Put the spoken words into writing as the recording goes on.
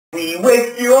We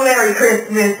wish you a Merry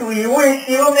Christmas, we wish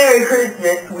you a Merry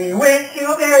Christmas, we wish you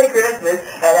a Merry Christmas,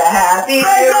 and a Happy New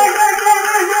Year!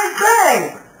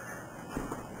 Bang!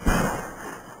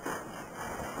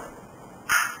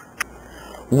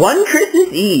 One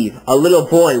Christmas Eve, a little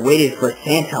boy waited for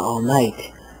Santa all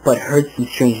night, but heard some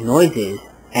strange noises,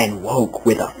 and woke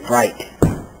with a fright.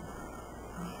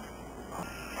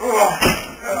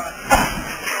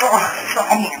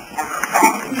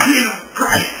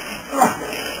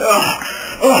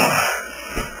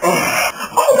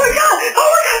 Oh my God,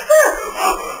 sir!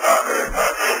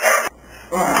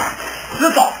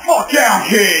 Get the fuck down,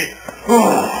 kid!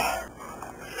 Oh,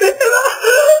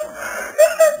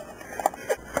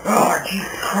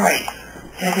 Jesus Christ!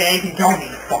 Santa ain't done me,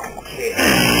 fucking kid.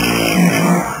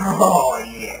 Oh,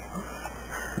 yeah.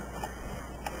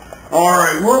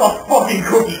 Alright, where are the fucking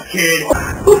cookies, kid?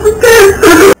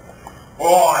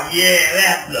 Oh, yeah,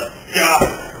 that's the stuff.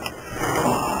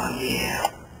 Oh, yeah.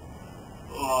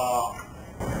 Oh.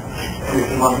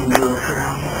 Pretty lovely little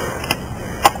crown.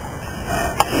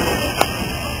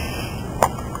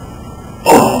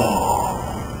 Oh.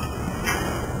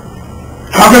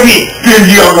 How can he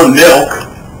stingy on the milk?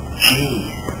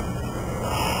 Jeez.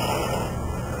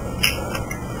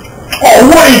 Oh,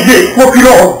 what is this? Fucking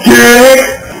old dick!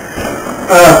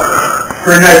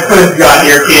 Pretty nice place you got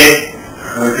here, kid.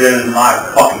 This is my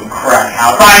fucking crack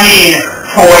house. I mean,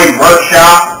 toy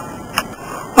workshop.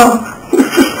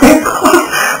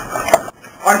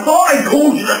 I thought I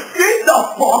told you to sit the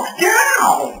fuck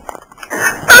down!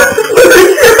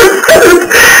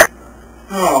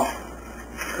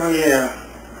 Oh yeah.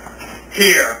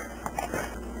 Here.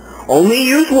 Only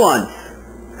use once.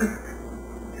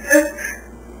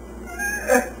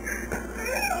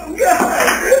 Oh God!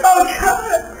 Oh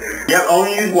God! Yep,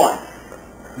 only use once.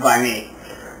 By me.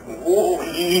 Well,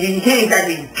 you can't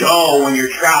exactly go when you're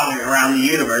traveling around the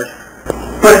universe.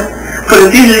 But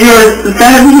if these are yours, does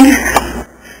that mean?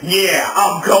 Yeah,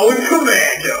 I'm going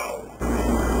commando.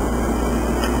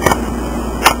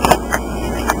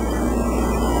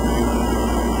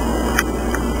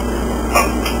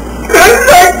 That's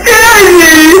not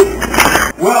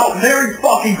crazy! Well, Merry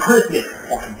fucking Christmas,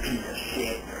 fucking piece of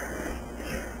shit.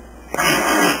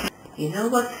 You know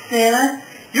what, Santa?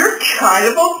 You're kind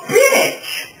of a bitch!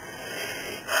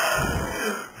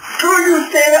 Screw you,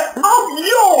 Santa! I'm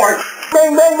yours!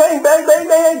 Bang, bang, bang, bang, bang,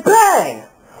 bang, bang!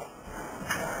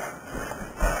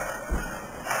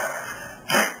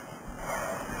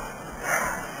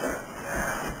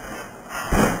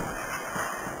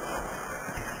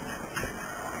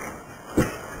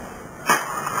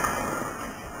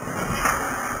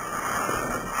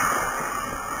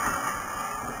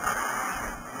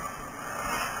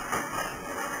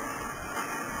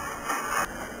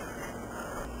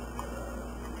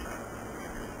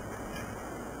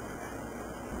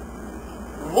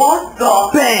 What the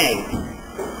bang?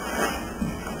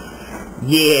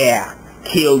 Yeah,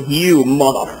 kill you,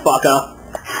 motherfucker.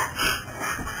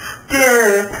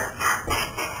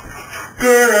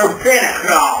 Santa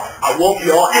Claus, I'll whoop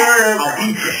your ass, I'll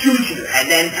beat you, shoot you, and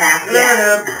then pass you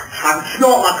out. I'll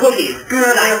snort my cookies,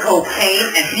 like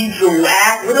cocaine, and beat your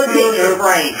ass with a picture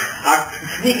frame. I'll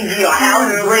sneak into your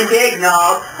house and drink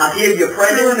eggnog, I'll give you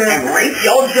presents and rape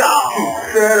your jaw.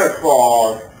 Santa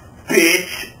Claus,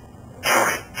 bitch.